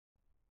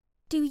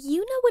Do you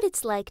know what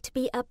it's like to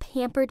be a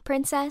pampered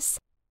princess?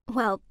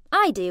 Well,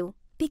 I do,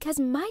 because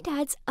my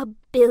dad's a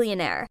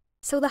billionaire,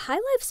 so the high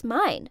life's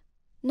mine.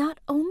 Not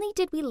only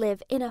did we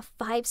live in a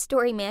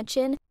 5-story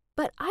mansion,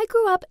 but I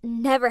grew up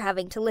never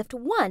having to lift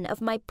one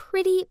of my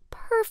pretty,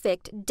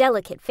 perfect,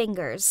 delicate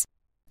fingers.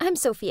 I'm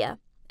Sophia,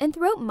 and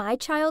throughout my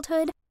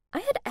childhood, I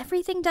had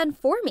everything done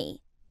for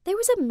me. There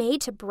was a maid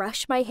to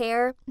brush my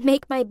hair,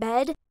 make my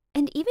bed,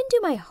 and even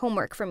do my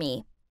homework for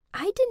me.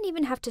 I didn't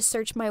even have to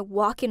search my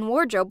walk-in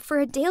wardrobe for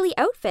a daily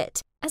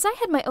outfit, as I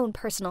had my own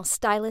personal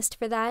stylist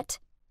for that.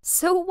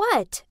 So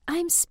what?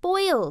 I'm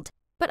spoiled.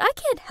 But I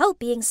can't help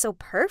being so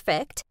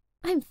perfect.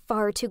 I'm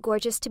far too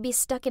gorgeous to be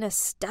stuck in a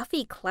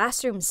stuffy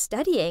classroom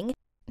studying.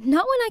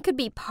 Not when I could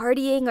be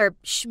partying or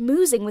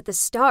schmoozing with the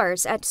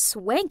stars at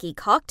swanky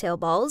cocktail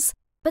balls.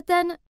 But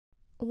then,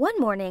 one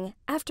morning,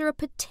 after a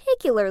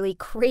particularly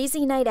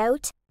crazy night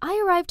out,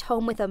 I arrived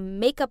home with a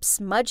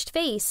makeup-smudged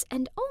face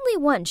and only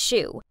one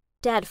shoe.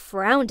 Dad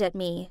frowned at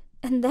me,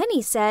 and then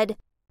he said,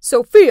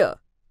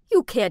 "Sophia,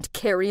 you can't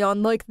carry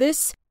on like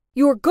this.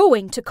 You're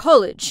going to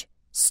college,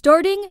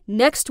 starting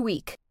next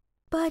week."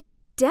 "But,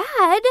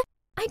 Dad,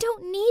 I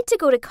don't need to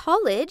go to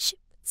college.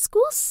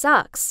 School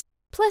sucks.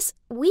 Plus,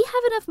 we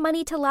have enough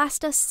money to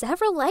last us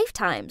several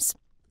lifetimes.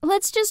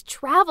 Let's just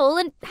travel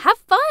and have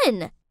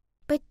fun."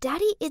 But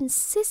Daddy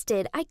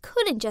insisted I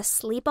couldn't just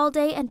sleep all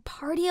day and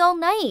party all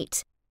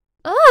night.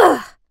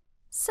 Ugh!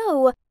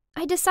 So,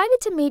 I decided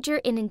to major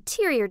in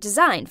interior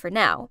design for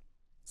now.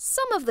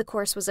 Some of the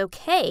course was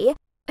okay.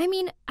 I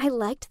mean, I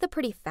liked the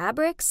pretty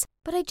fabrics,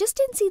 but I just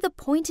didn't see the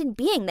point in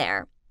being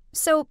there.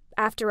 So,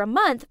 after a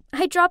month,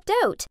 I dropped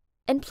out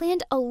and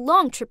planned a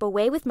long trip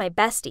away with my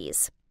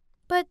besties.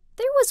 But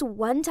there was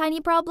one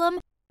tiny problem,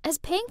 as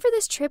paying for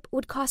this trip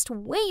would cost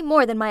way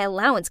more than my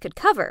allowance could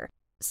cover.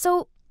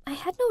 So, I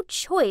had no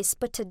choice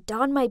but to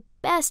don my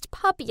best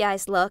puppy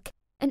eyes look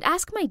and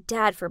ask my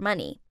dad for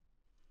money.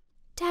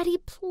 "Daddy,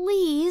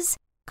 please.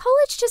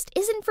 College just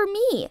isn't for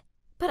me.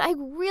 But I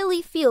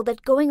really feel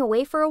that going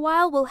away for a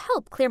while will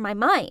help clear my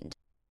mind."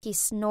 He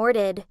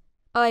snorted.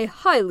 "I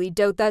highly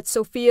doubt that,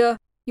 Sophia.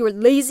 You're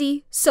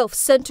lazy,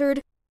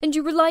 self-centered, and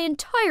you rely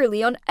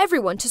entirely on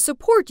everyone to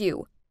support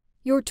you.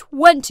 You're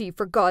 20,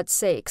 for God's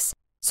sakes,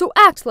 so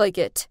act like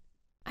it."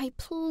 I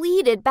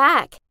pleaded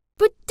back.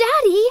 "But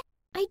Daddy,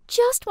 I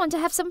just want to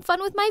have some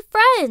fun with my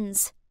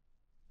friends."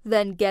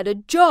 "Then get a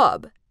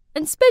job,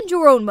 and spend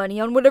your own money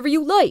on whatever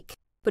you like.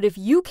 But if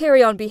you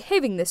carry on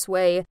behaving this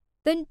way,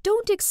 then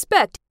don't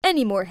expect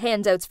any more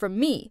handouts from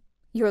me.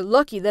 You're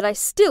lucky that I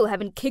still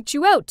haven't kicked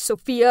you out,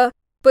 Sophia.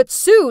 But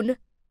soon—"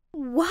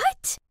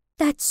 "What?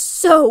 That's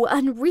so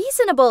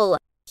unreasonable.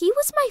 He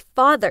was my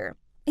father.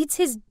 It's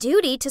his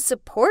duty to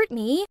support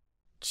me.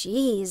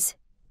 Jeez,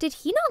 did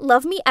he not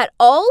love me at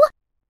all?"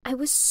 I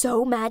was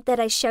so mad that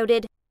I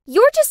shouted,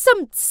 "You're just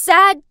some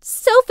sad,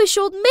 selfish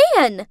old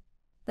man!"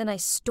 Then I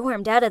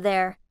stormed out of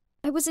there.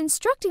 I was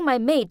instructing my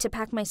maid to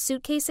pack my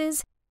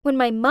suitcases when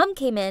my mom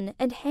came in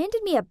and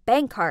handed me a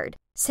bank card,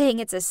 saying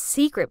it's a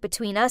secret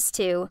between us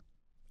two.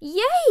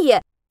 "Yay!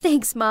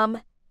 Thanks,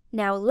 Mom.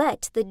 Now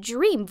let the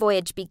dream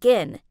voyage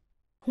begin."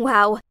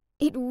 Wow,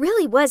 it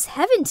really was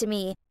heaven to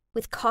me,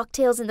 with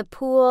cocktails in the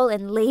pool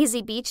and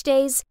lazy beach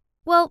days.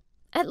 Well,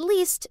 at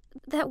least,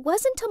 that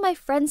wasn't until my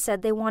friends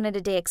said they wanted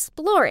a day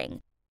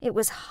exploring. It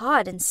was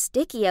hot and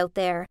sticky out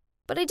there,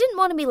 but I didn't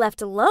want to be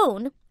left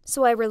alone,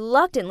 so I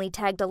reluctantly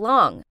tagged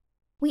along.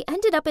 We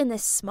ended up in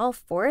this small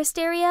forest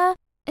area,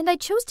 and I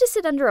chose to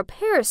sit under a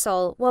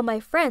parasol while my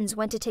friends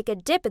went to take a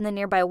dip in the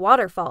nearby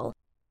waterfall.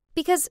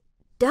 Because,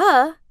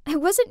 duh, I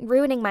wasn't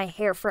ruining my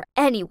hair for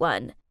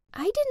anyone.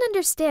 I didn't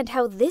understand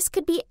how this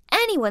could be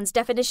anyone's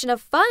definition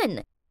of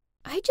fun.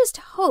 I just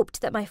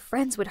hoped that my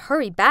friends would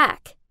hurry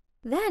back.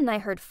 Then I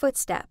heard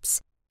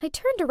footsteps. I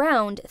turned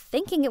around,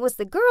 thinking it was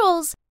the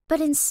girls,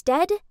 but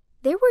instead,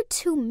 there were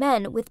 2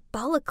 men with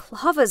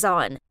balaclavas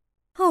on.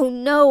 Oh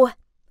no,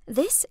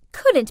 this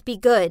couldn't be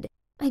good.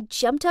 I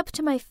jumped up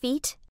to my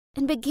feet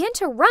and began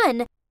to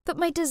run, but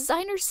my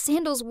designer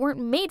sandals weren't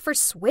made for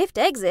swift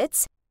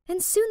exits,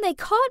 and soon they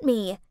caught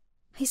me.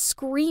 I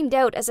screamed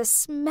out as a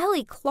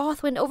smelly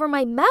cloth went over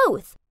my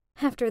mouth.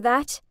 After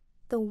that,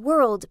 the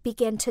world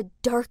began to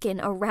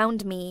darken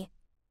around me.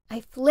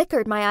 I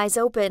flickered my eyes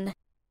open.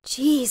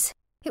 Geez,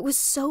 it was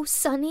so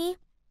sunny.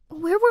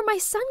 Where were my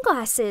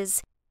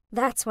sunglasses?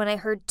 That's when I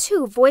heard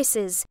 2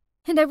 voices,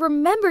 and I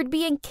remembered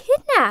being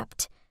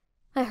kidnapped.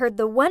 I heard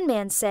the one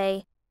man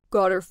say,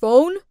 "Got her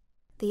phone?"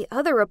 The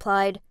other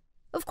replied,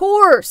 "Of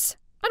course.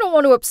 I don't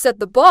want to upset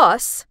the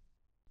boss."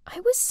 I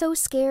was so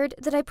scared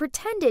that I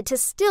pretended to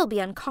still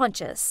be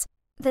unconscious.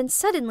 Then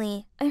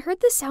suddenly, I heard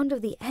the sound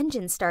of the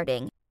engine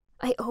starting.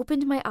 I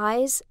opened my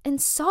eyes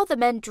and saw the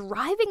men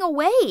driving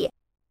away.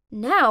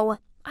 Now,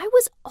 I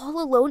was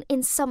all alone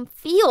in some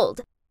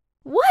field.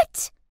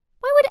 What?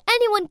 Why would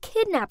anyone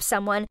kidnap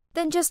someone,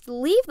 then just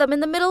leave them in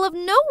the middle of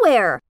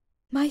nowhere?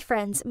 My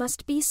friends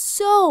must be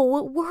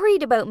so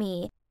worried about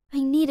me.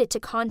 I needed to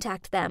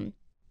contact them.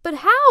 But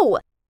how?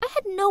 I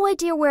had no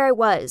idea where I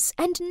was,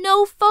 and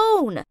no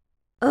phone.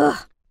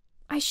 Ugh,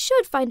 I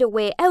should find a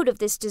way out of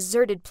this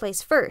deserted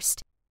place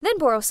first, then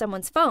borrow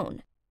someone's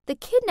phone. The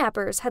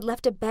kidnappers had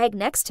left a bag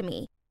next to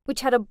me,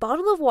 which had a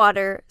bottle of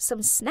water,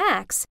 some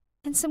snacks,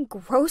 and some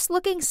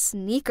gross-looking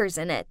sneakers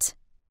in it.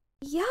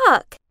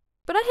 Yuck!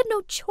 But I had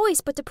no choice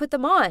but to put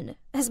them on,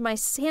 as my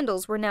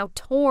sandals were now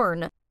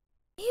torn.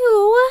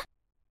 Ew!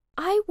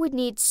 I would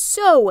need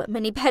so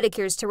many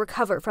pedicures to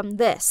recover from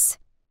this.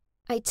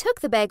 I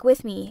took the bag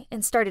with me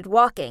and started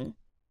walking.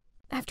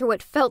 After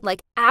what felt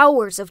like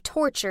hours of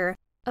torture,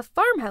 a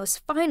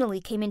farmhouse finally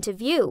came into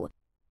view.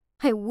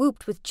 I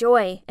whooped with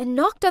joy and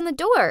knocked on the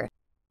door,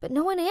 but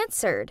no one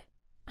answered.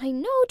 I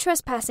know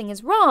trespassing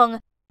is wrong,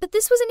 but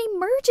this was an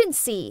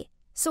emergency,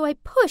 so I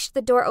pushed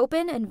the door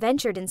open and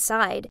ventured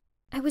inside.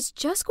 I was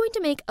just going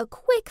to make a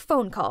quick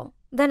phone call,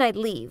 then I'd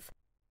leave.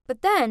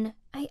 But then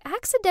I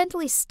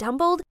accidentally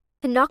stumbled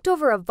and knocked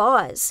over a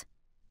vase.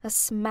 A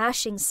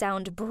smashing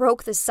sound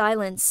broke the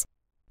silence.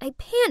 I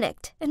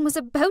panicked and was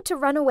about to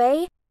run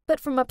away, but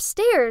from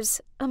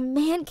upstairs, a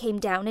man came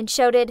down and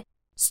shouted,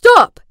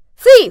 "Stop!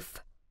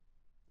 Thief!"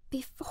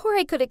 Before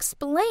I could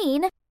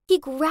explain, he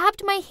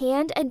grabbed my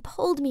hand and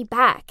pulled me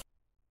back.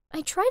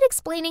 I tried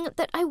explaining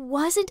that I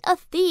wasn't a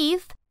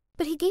thief,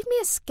 but he gave me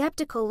a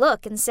skeptical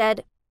look and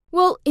said,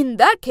 "Well, in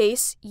that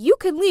case, you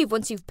can leave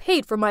once you've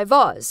paid for my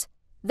vase.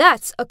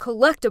 That's a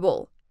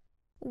collectible."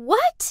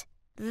 What?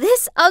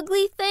 This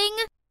ugly thing?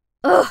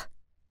 Ugh!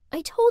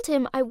 I told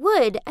him I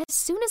would as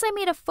soon as I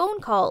made a phone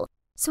call,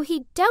 so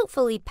he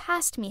doubtfully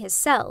passed me his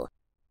cell.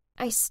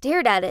 I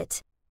stared at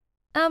it.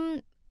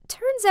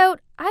 Turns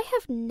out I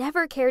have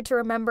never cared to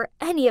remember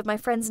any of my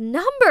friends'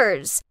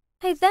 numbers.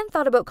 I then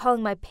thought about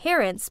calling my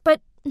parents,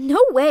 but no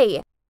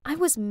way. I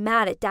was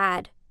mad at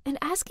Dad, and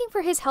asking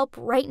for his help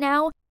right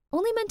now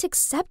only meant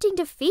accepting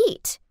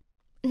defeat.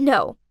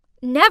 No,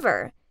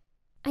 never.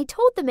 I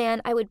told the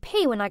man I would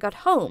pay when I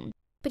got home,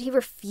 but he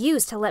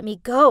refused to let me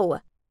go.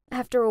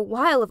 After a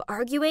while of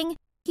arguing,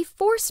 he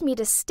forced me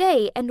to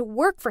stay and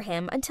work for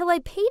him until I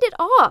paid it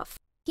off.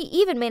 He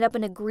even made up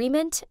an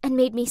agreement and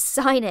made me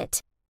sign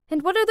it.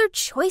 And what other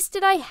choice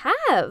did I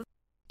have?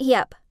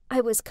 Yep,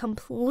 I was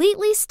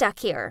completely stuck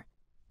here.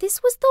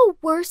 This was the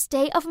worst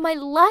day of my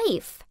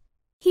life.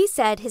 He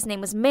said his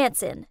name was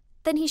Manson.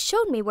 Then he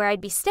showed me where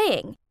I'd be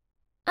staying.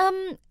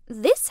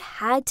 This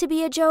had to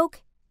be a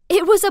joke.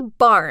 It was a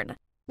barn.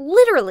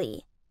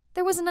 Literally.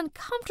 There was an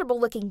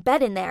uncomfortable-looking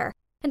bed in there,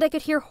 and I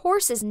could hear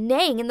horses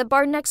neighing in the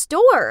barn next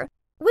door.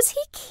 Was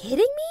he kidding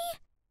me?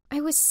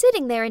 I was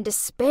sitting there in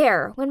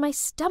despair when my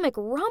stomach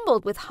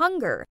rumbled with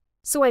hunger,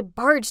 so I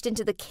barged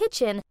into the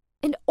kitchen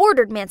and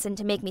ordered Manson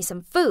to make me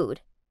some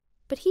food.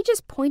 But he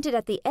just pointed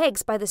at the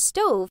eggs by the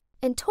stove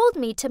and told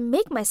me to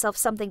make myself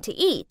something to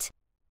eat.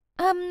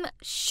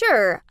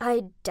 Sure,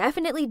 I'd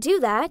definitely do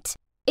that.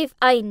 If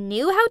I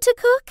knew how to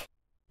cook?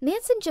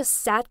 Manson just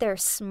sat there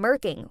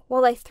smirking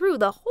while I threw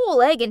the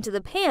whole egg into the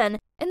pan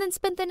and then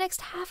spent the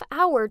next half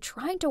hour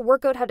trying to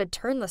work out how to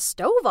turn the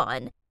stove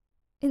on.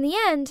 In the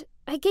end,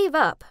 I gave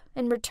up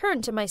and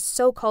returned to my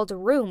so-called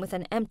room with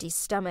an empty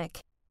stomach.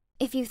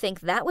 If you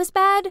think that was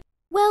bad,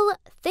 well,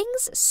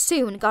 things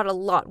soon got a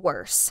lot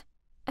worse.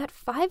 At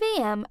 5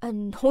 a.m., a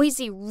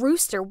noisy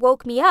rooster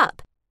woke me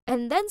up,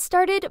 and then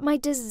started my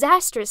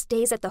disastrous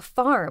days at the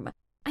farm.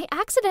 I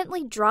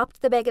accidentally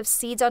dropped the bag of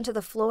seeds onto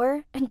the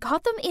floor and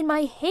got them in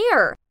my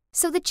hair,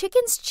 so the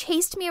chickens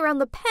chased me around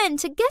the pen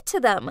to get to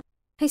them.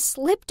 I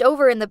slipped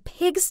over in the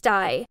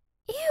pigsty.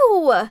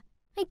 Ew!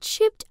 I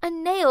chipped a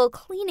nail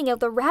cleaning out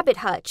the rabbit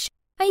hutch.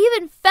 I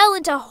even fell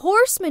into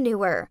horse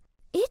manure.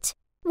 It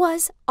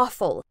was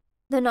awful.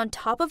 Then on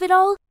top of it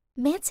all,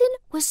 Manson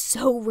was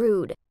so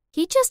rude.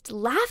 He just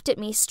laughed at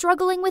me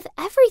struggling with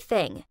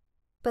everything.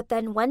 But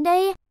then one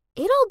day,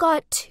 it all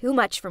got too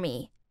much for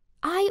me.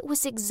 I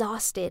was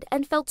exhausted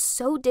and felt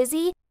so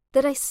dizzy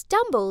that I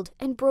stumbled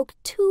and broke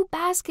 2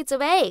 baskets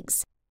of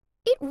eggs.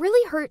 It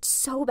really hurt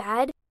so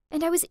bad,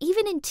 and I was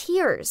even in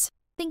tears,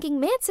 thinking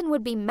Manson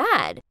would be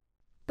mad.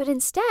 But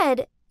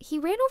instead, he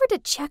ran over to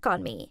check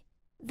on me.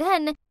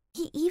 Then,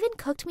 he even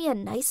cooked me a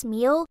nice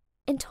meal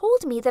and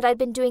told me that I'd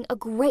been doing a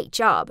great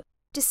job,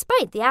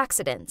 despite the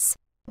accidents.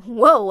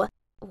 Whoa,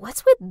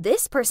 what's with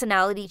this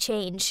personality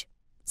change?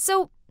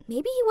 So,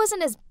 maybe he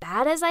wasn't as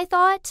bad as I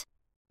thought?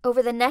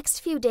 Over the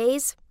next few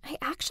days, I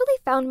actually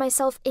found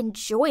myself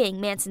enjoying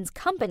Manson's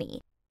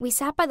company. We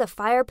sat by the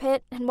fire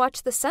pit and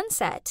watched the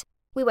sunset.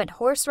 We went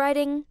horse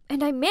riding,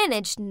 and I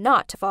managed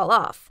not to fall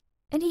off.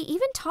 And he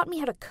even taught me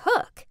how to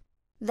cook.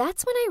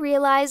 That's when I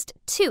realized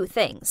 2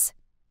 things.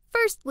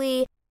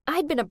 Firstly,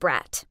 I'd been a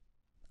brat.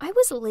 I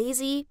was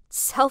lazy,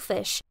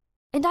 selfish,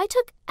 and I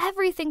took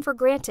everything for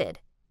granted.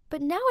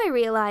 But now I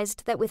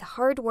realized that with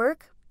hard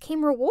work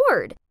came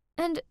reward.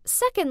 And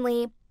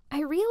secondly,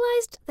 I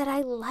realized that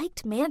I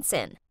liked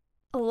Manson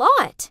a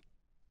lot.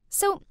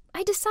 So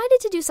I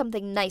decided to do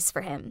something nice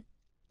for him.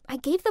 I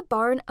gave the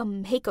barn a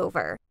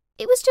makeover.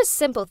 It was just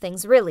simple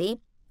things, really.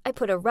 I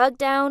put a rug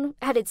down,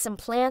 added some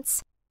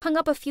plants, hung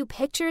up a few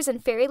pictures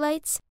and fairy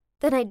lights.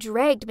 Then I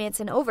dragged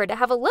Manson over to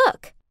have a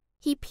look.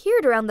 He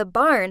peered around the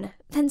barn,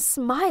 then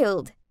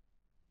smiled.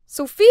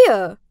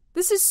 "Sophia,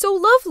 This is so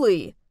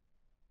lovely.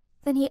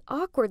 Then he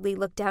awkwardly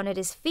looked down at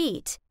his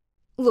feet.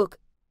 Look,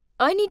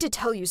 I need to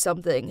tell you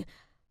something.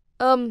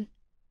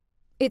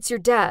 It's your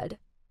dad.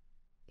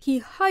 He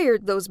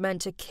hired those men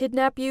to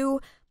kidnap you,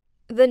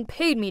 then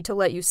paid me to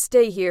let you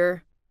stay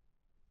here.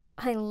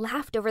 I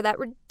laughed over that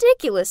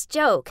ridiculous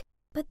joke,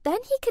 but then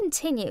he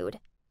continued.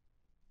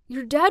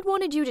 Your dad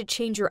wanted you to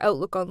change your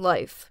outlook on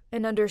life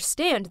and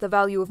understand the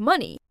value of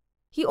money.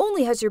 He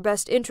only has your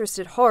best interest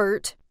at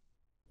heart.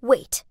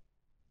 Wait,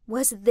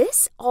 was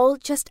this all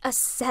just a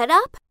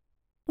setup?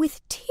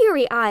 With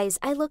teary eyes,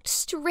 I looked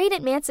straight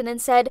at Manson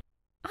and said,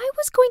 I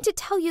was going to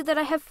tell you that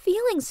I have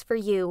feelings for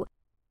you,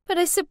 but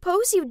I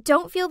suppose you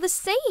don't feel the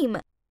same.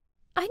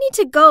 I need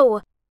to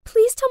go.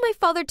 Please tell my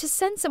father to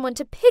send someone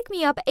to pick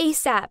me up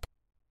ASAP,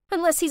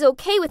 unless he's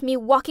okay with me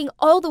walking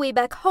all the way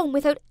back home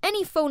without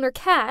any phone or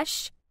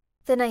cash.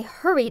 Then I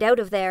hurried out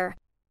of there.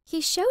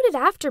 He shouted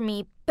after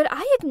me, but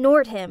I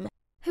ignored him.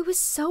 I was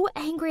so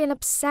angry and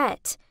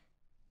upset.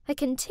 I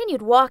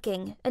continued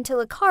walking until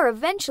a car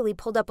eventually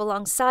pulled up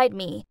alongside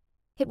me.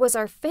 It was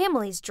our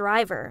family's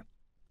driver.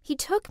 He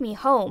took me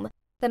home.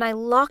 Then I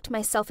locked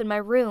myself in my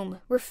room,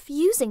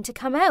 refusing to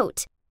come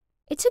out.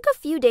 It took a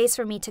few days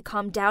for me to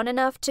calm down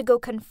enough to go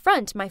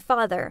confront my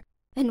father.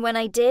 And when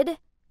I did,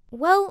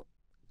 well,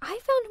 I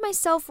found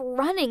myself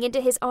running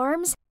into his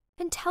arms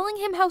and telling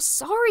him how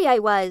sorry I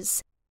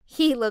was.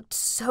 He looked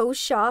so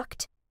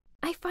shocked.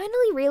 I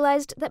finally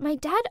realized that my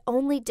dad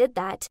only did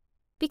that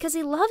because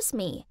he loves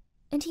me,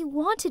 and he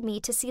wanted me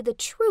to see the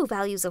true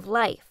values of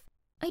life.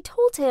 I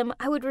told him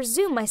I would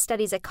resume my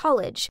studies at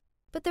college,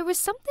 but there was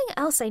something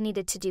else I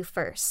needed to do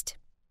first.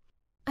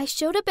 I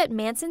showed up at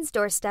Manson's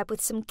doorstep with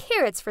some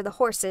carrots for the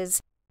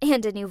horses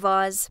and a new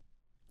vase.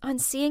 On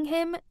seeing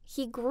him,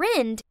 he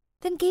grinned,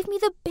 then gave me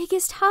the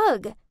biggest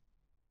hug.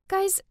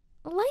 Guys,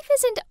 life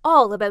isn't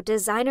all about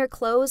designer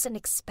clothes and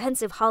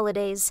expensive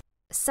holidays.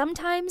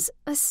 Sometimes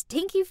a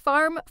stinky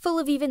farm full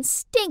of even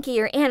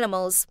stinkier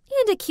animals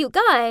and a cute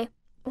guy,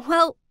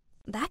 well,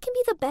 that can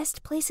be the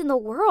best place in the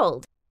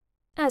world.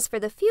 As for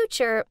the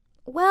future,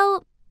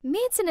 well,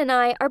 Manson and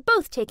I are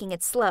both taking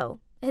it slow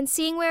and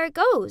seeing where it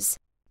goes.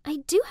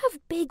 I do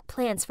have big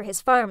plans for his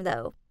farm,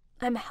 though.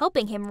 I'm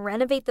helping him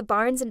renovate the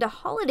barns into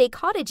holiday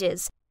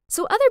cottages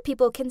so other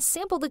people can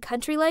sample the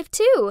country life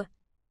too.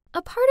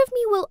 A part of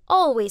me will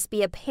always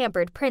be a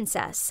pampered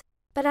princess,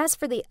 but as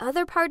for the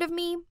other part of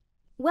me,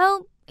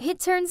 well, it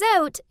turns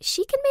out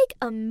she can make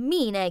a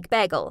mean egg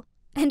bagel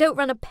and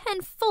outrun a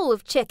pen full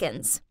of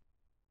chickens.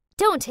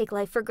 Don't take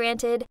life for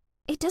granted.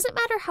 It doesn't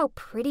matter how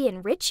pretty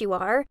and rich you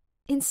are.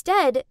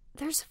 Instead,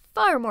 there's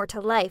far more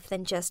to life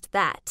than just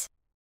that.